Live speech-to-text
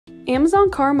Amazon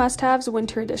Car Must-Haves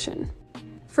Winter Edition.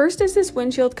 First is this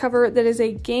windshield cover that is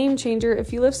a game changer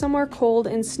if you live somewhere cold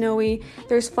and snowy.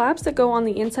 There's flaps that go on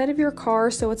the inside of your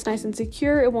car so it's nice and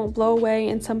secure, it won't blow away,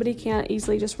 and somebody can't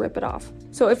easily just rip it off.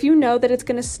 So if you know that it's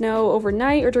going to snow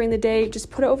overnight or during the day, just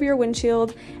put it over your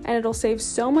windshield and it'll save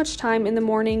so much time in the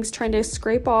mornings trying to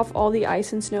scrape off all the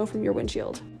ice and snow from your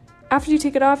windshield. After you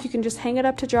take it off, you can just hang it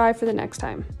up to dry for the next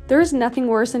time. There is nothing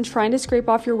worse than trying to scrape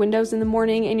off your windows in the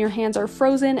morning and your hands are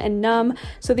frozen and numb,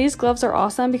 so these gloves are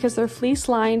awesome because they're fleece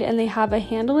lined and they have a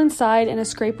handle inside and a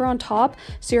scraper on top,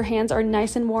 so your hands are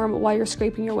nice and warm while you're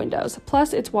scraping your windows.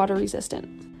 Plus, it's water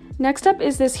resistant. Next up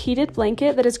is this heated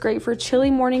blanket that is great for chilly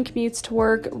morning commutes to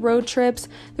work, road trips.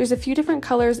 There's a few different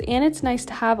colors and it's nice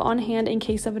to have on hand in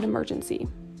case of an emergency.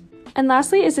 And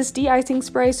lastly is this de-icing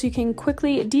spray so you can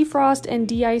quickly defrost and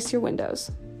de-ice your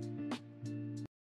windows.